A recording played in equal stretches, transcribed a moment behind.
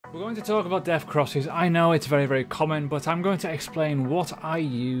We're going to talk about def crosses. I know it's very, very common, but I'm going to explain what I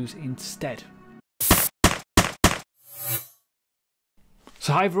use instead.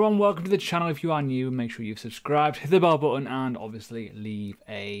 So hi everyone, welcome to the channel. If you are new, make sure you've subscribed, hit the bell button, and obviously leave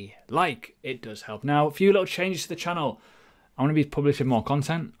a like. It does help. Now, a few little changes to the channel. I'm going to be publishing more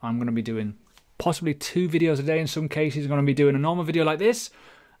content. I'm going to be doing possibly 2 videos a day in some cases. I'm going to be doing a normal video like this,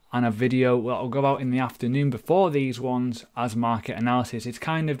 and a video that will go out in the afternoon before these ones as market analysis. It's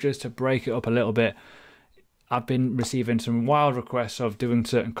kind of just to break it up a little bit. I've been receiving some wild requests of doing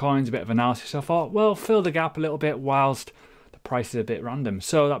certain coins, a bit of analysis. So I thought, well, fill the gap a little bit whilst the price is a bit random.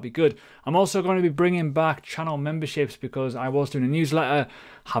 So that'd be good. I'm also going to be bringing back channel memberships because I was doing a newsletter,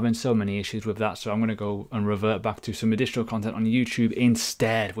 having so many issues with that. So I'm going to go and revert back to some additional content on YouTube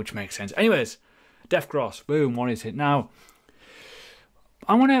instead, which makes sense. Anyways, def cross, boom, what is it? Now,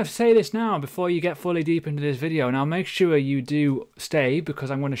 I want to say this now before you get fully deep into this video. Now make sure you do stay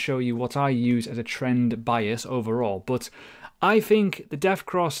because I'm going to show you what I use as a trend bias overall. But I think the def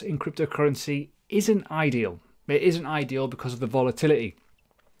cross in cryptocurrency isn't ideal. It isn't ideal because of the volatility.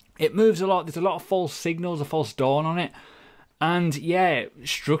 It moves a lot. There's a lot of false signals, a false dawn on it. And yeah,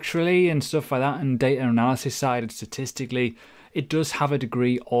 structurally and stuff like that, and data analysis side and statistically, it does have a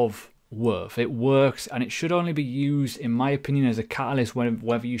degree of worth. It works, and it should only be used, in my opinion, as a catalyst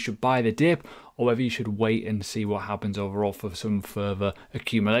whether you should buy the dip or whether you should wait and see what happens overall for some further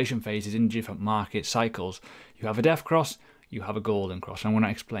accumulation phases in different market cycles. You have a def cross, you have a golden cross. I'm going to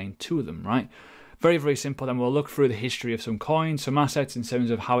explain 2 of them, right? Very, very simple. Then we'll look through the history of some coins, some assets in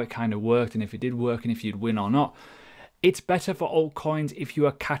terms of how it kind of worked and if it did work and if you'd win or not. It's better for altcoins if you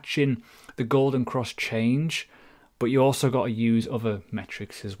are catching the golden cross change, but you also got to use other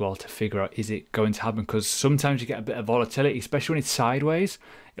metrics as well to figure out, is it going to happen? Because sometimes you get a bit of volatility, especially when it's sideways.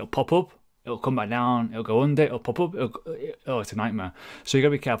 It'll pop up, it'll come back down, it'll go under, it'll pop up. Oh, it's a nightmare. So you got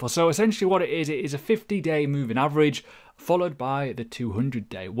to be careful. So essentially what it is a 50-day moving average followed by the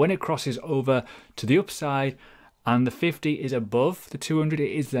 200-day. When it crosses over to the upside and the 50 is above the 200,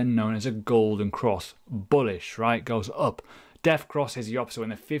 it is then known as a golden cross. Bullish, right? Goes up. Def cross is the opposite. When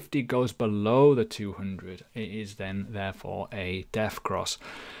the 50 goes below the 200, it is then therefore a def cross.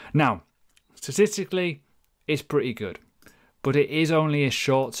 Now, statistically, it's pretty good, but it is only a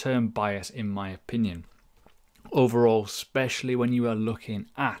short-term bias in my opinion. Overall, especially when you are looking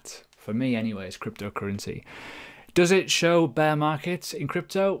at, for me anyways, cryptocurrency. Does it show bear markets in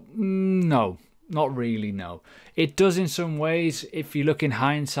crypto? No, not really, no. It does in some ways if you look in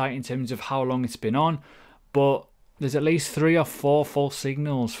hindsight in terms of how long it's been on, but there's at least 3 or 4 false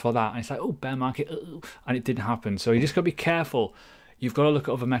signals for that. And it's like, oh, bear market, and it didn't happen. So you just got to be careful. You've got to look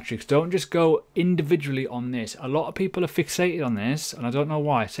at other metrics. Don't just go individually on this. A lot of people are fixated on this, and I don't know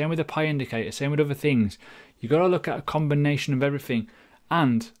why. Same with the pie indicator, same with other things. You've got to look at a combination of everything.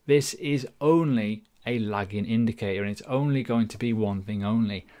 And this is only a lagging indicator, and it's only going to be one thing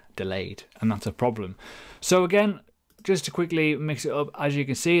only, delayed. And that's a problem. So again, just to quickly mix it up, as you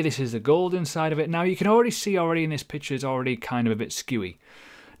can see, this is the golden side of it. Now, you can already see in this picture is already kind of a bit skewy.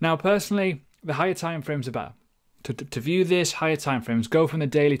 Now, personally, the higher time frames are better. To view this, higher time frames, go from the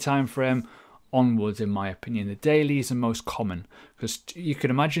daily time frame onwards, in my opinion. The daily is the most common because you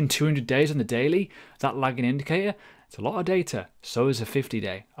can imagine 200 days on the daily, that lagging indicator, it's a lot of data. So is a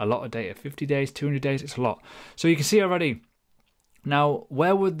 50-day, a lot of data. 50 days, 200 days, it's a lot. So you can see already. Now,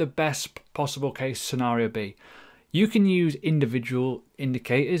 where would the best possible case scenario be? You can use individual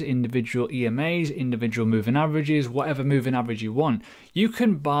indicators, individual EMAs, individual moving averages, whatever moving average you want. You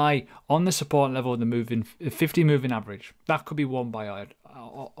can buy on the support level the 50 moving average. That could be one by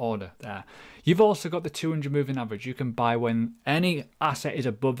order there. You've also got the 200 moving average. You can buy when any asset is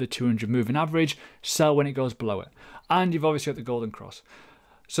above the 200 moving average, sell when it goes below it. And you've obviously got the golden cross.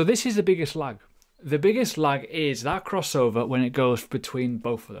 So this is the biggest lag. The biggest lag is that crossover when it goes between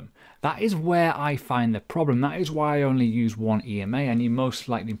both of them. That is where I find the problem. That is why I only use one EMA, and you most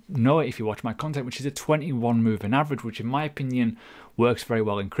likely know it if you watch my content, which is a 21 moving average, which in my opinion works very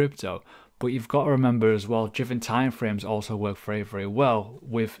well in crypto. But you've got to remember as well, different time frames also work very, very well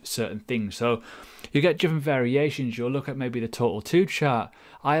with certain things. So you get different variations. You'll look at maybe the total 2 chart.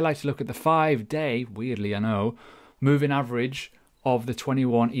 I like to look at the 5-day, weirdly I know, moving average of the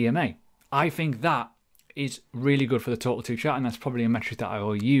 21 EMA. I think that is really good for the total 2 chart, and that's probably a metric that I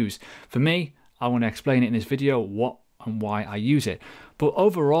will use. For me, I want to explain it in this video, what and why I use it. But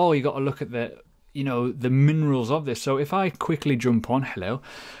overall, you got to look at the, the minerals of this. So if I quickly jump on, hello,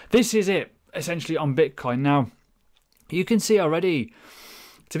 this is it essentially on Bitcoin. Now, you can see already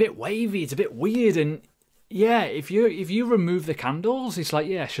it's a bit wavy, it's a bit weird, and yeah, if you remove the candles, it's like,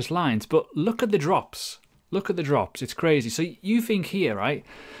 yeah, it's just lines. But look at the drops. Look at the drops. It's crazy. So you think here, right?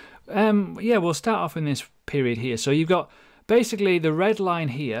 Yeah, we'll start off in this period here. So you've got basically the red line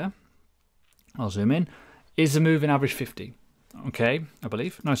here. I'll zoom in. Is the moving average 50? Okay, I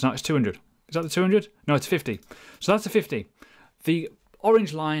believe. No, it's not. It's 200. Is that the 200? No, it's 50. So that's the 50. The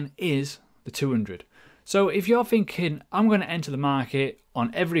orange line is the 200. So if you're thinking, I'm going to enter the market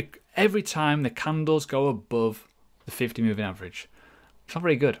on every time the candles go above the 50 moving average, it's not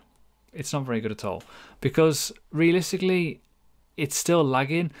very good. It's not very good at all, because realistically, it's still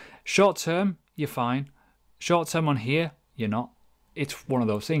lagging. Short term, you're fine. Short term on here, you're not. It's one of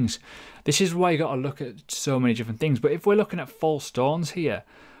those things. This is why you got to look at so many different things. But if we're looking at false dawns here,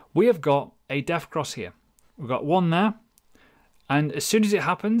 we have got a death cross here. We've got one there. And as soon as it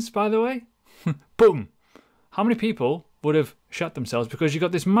happens, by the way, boom. How many people would have shot themselves because you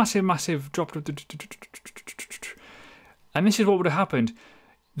got this massive, massive drop. And this is what would have happened.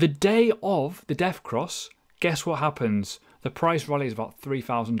 The day of the death cross, guess what happens? The price rallies about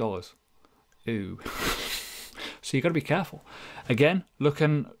 $3,000. Ooh. So you got to be careful. Again,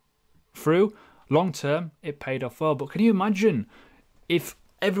 looking through, long term, it paid off well. But can you imagine if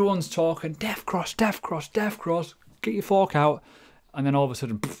everyone's talking death cross, death cross, death cross, get your fork out, and then all of a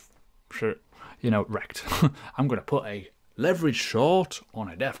sudden, poof, you know, wrecked. I'm going to put a leverage short on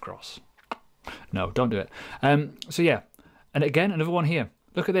a death cross. No, don't do it. So yeah, and again, another one here.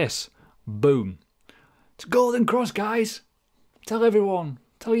 Look at this. Boom. It's golden cross, guys. Tell everyone.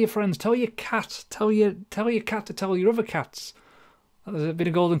 Tell your friends. Tell your cat. Tell your cat to tell your other cats. There's a bit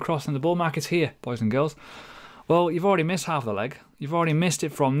of golden cross and the bull market's here, boys and girls. Well, you've already missed half the leg. You've already missed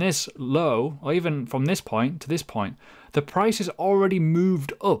it from this low, or even from this point to this point. The price has already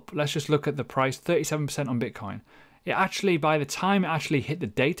moved up. Let's just look at the price, 37% on Bitcoin. It actually, by the time it actually hit the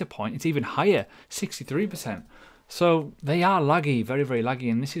data point, it's even higher, 63%. So they are laggy, very, very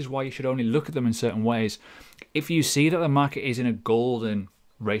laggy, and this is why you should only look at them in certain ways. If you see that the market is in a golden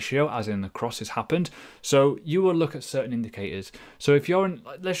ratio, as in the cross has happened, so you will look at certain indicators. So if you're in,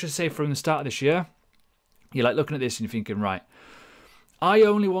 let's just say from the start of this year, you're like looking at this and you're thinking, right, I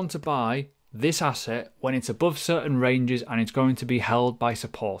only want to buy this asset when it's above certain ranges and it's going to be held by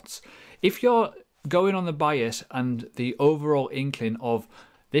supports. If you're going on the bias and the overall inkling of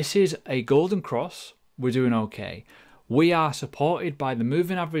this is a golden cross, we're doing okay. We are supported by the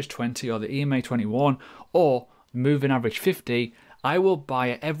moving average 20 or the EMA 21 or moving average 50. I will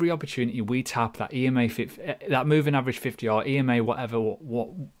buy at every opportunity we tap that EMA 50, that moving average 50 or EMA whatever. What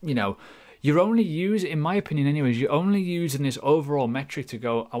you know, you're only using, in my opinion, anyways, you're only using this overall metric to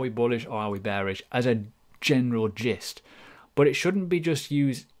go, are we bullish or are we bearish, as a general gist. But it shouldn't be just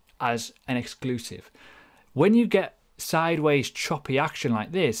used as an exclusive. When you get sideways choppy action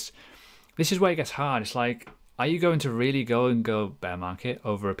like this, this is where it gets hard. It's like, are you going to really go bear market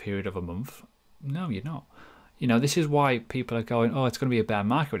over a period of a month? No, you're not. You know, this is why people are going, oh, it's going to be a bear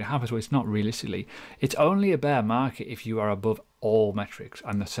market when it happens. Well, it's not realistically. It's only a bear market if you are above all metrics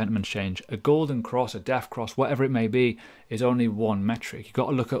and the sentiments change. A golden cross, a death cross, whatever it may be, is only one metric. You've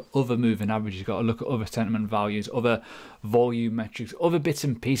got to look at other moving averages. You've got to look at other sentiment values, other volume metrics, other bits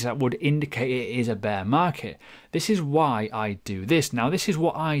and pieces that would indicate it is a bear market. This is why I do this. Now, this is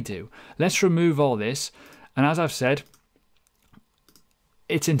what I do. Let's remove all this. And as I've said,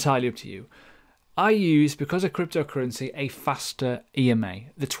 it's entirely up to you. I use, because of cryptocurrency, a faster EMA,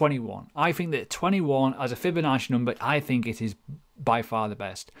 the 21. I think that 21 as a Fibonacci number, I think it is by far the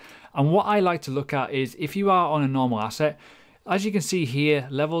best. And what I like to look at is, if you are on a normal asset, as you can see here,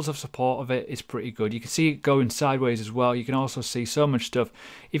 levels of support of it is pretty good. You can see it going sideways as well. You can also see so much stuff.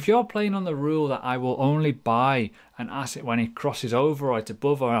 If you're playing on the rule that I will only buy an asset when it crosses over or it's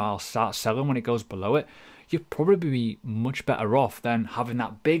above, or I'll start selling when it goes below it, you'd probably be much better off than having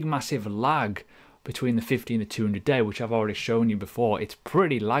that big massive lag between the 50 and the 200 day, which I've already shown you before. It's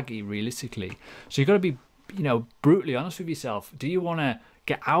pretty laggy realistically. So you've got to be, you know, brutally honest with yourself. Do you want to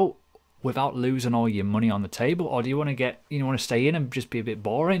get out without losing all your money on the table, or do you want to get, you know, want to stay in and just be a bit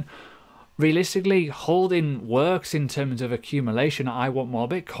boring? Realistically, holding works in terms of accumulation. I want more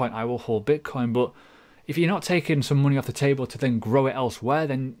Bitcoin, I will hold Bitcoin, but if you're not taking some money off the table to then grow it elsewhere,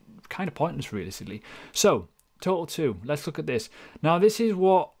 then kind of pointless realistically. So total 2, let's look at this. Now this is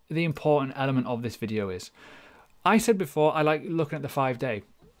what the important element of this video is. I said before, I like looking at the 5-day.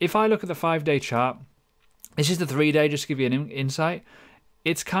 If I look at the 5-day chart, this is the 3-day, just to give you an insight.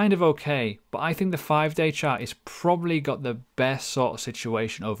 It's kind of okay, but I think the 5-day chart is probably got the best sort of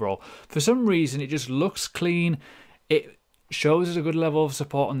situation overall. For some reason, it just looks clean. It shows us a good level of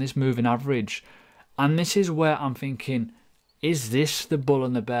support on this moving average. And this is where I'm thinking, is this the bull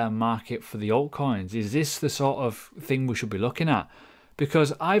and the bear market for the altcoins? Is this the sort of thing we should be looking at?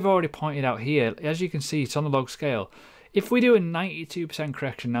 because I've already pointed out here, as you can see, it's on the log scale. If we do a 92%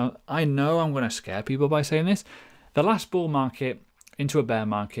 correction, now I know I'm going to scare people by saying this, the last bull market into a bear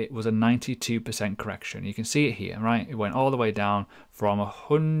market was a 92% correction. You can see it here, right? It went all the way down from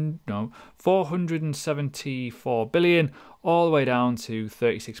 474 billion all the way down to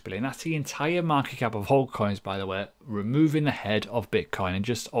 36 billion. That's the entire market cap of altcoins, by the way, removing the head of Bitcoin and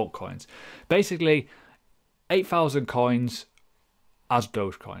just altcoins. Basically, 8,000 coins as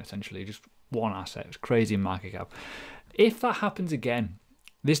Dogecoin, essentially, just one asset. It's crazy market cap. If that happens again,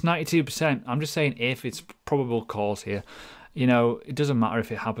 this 92%, I'm just saying if, it's probable cause here. You know, it doesn't matter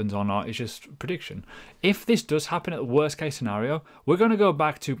if it happens or not, it's just prediction. If this does happen at the worst case scenario, we're going to go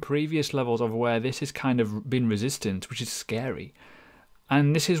back to previous levels of where this has kind of been resistant, which is scary.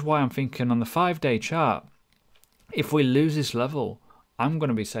 And this is why I'm thinking on the 5-day chart, if we lose this level, I'm going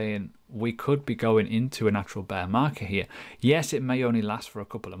to be saying we could be going into an actual bear market here. Yes, it may only last for a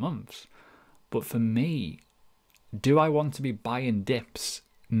couple of months, but for me, do I want to be buying dips?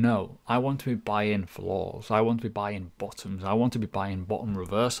 No, I want to be buying floors. I want to be buying bottoms. I want to be buying bottom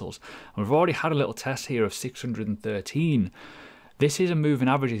reversals. And we've already had a little test here of 613. This is a moving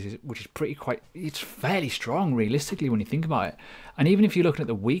average, which is it's fairly strong realistically when you think about it. And even if you're looking at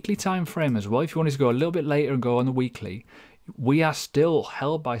the weekly time frame as well, if you wanted to go a little bit later and go on the weekly, we are still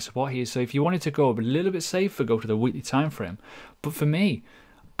held by support here. So if you wanted to go a little bit safer, go to the weekly time frame. But for me,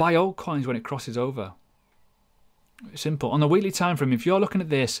 buy altcoins when it crosses over. Simple. On the weekly time frame, if you're looking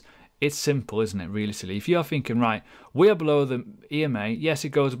at this, it's simple, isn't it, realistically? If you're thinking, right, we are below the EMA, yes, it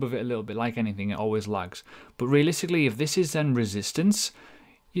goes above it a little bit, like anything, it always lags. But realistically, if this is then resistance,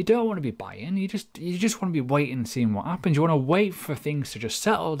 you don't want to be buying. You just want to be waiting and seeing what happens. You want to wait for things to just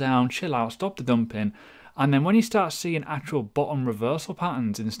settle down, chill out, stop the dumping. And then when you start seeing actual bottom reversal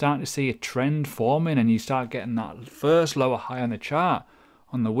patterns and starting to see a trend forming and you start getting that first lower high on the chart,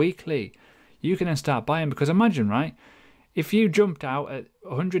 on the weekly, you can then start buying. Because imagine, right, if you jumped out at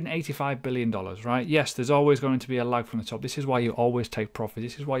 $185 billion, right, yes, there's always going to be a lag from the top. This is why you always take profit.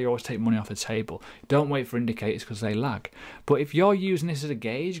 This is why you always take money off the table. Don't wait for indicators because they lag. But if you're using this as a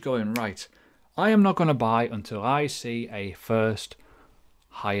gauge, going, right, I am not going to buy until I see a first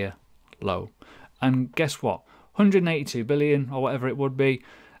higher low. And guess what? 182 billion or whatever it would be.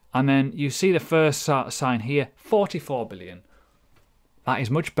 And then you see the first sign here, 44 billion. That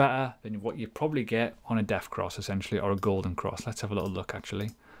is much better than what you probably get on a death cross, essentially, or a golden cross. Let's have a little look, actually.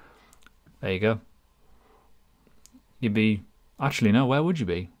 There you go. You'd be... Actually, no, where would you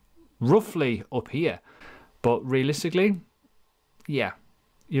be? Roughly up here. But realistically, yeah,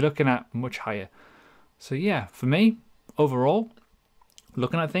 you're looking at much higher. So yeah, for me, overall,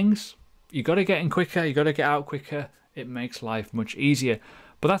 looking at things, you got to get in quicker, you got to get out quicker. It makes life much easier.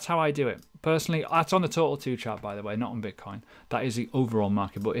 But that's how I do it. Personally, that's on the total 2 chart, by the way, not on Bitcoin. That is the overall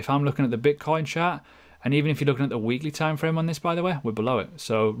market. But if I'm looking at the Bitcoin chart, and even if you're looking at the weekly time frame on this, by the way, we're below it.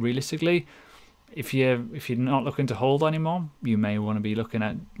 So realistically, if you're not looking to hold anymore, you may want to be looking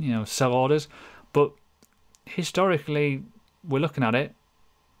at, you know, sell orders. But historically, we're looking at it.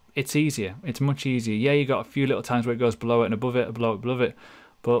 It's easier. It's much easier. Yeah, you got a few little times where it goes below it and above it, below it, above it.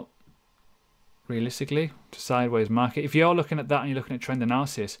 But realistically, it's a sideways market. If you're looking at that and you're looking at trend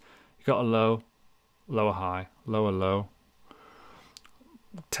analysis, you've got a low, lower high, lower low,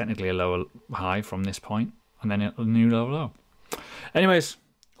 technically a lower high from this point, and then a new lower low. Anyways,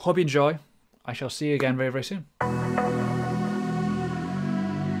 hope you enjoy. I shall see you again very, very soon.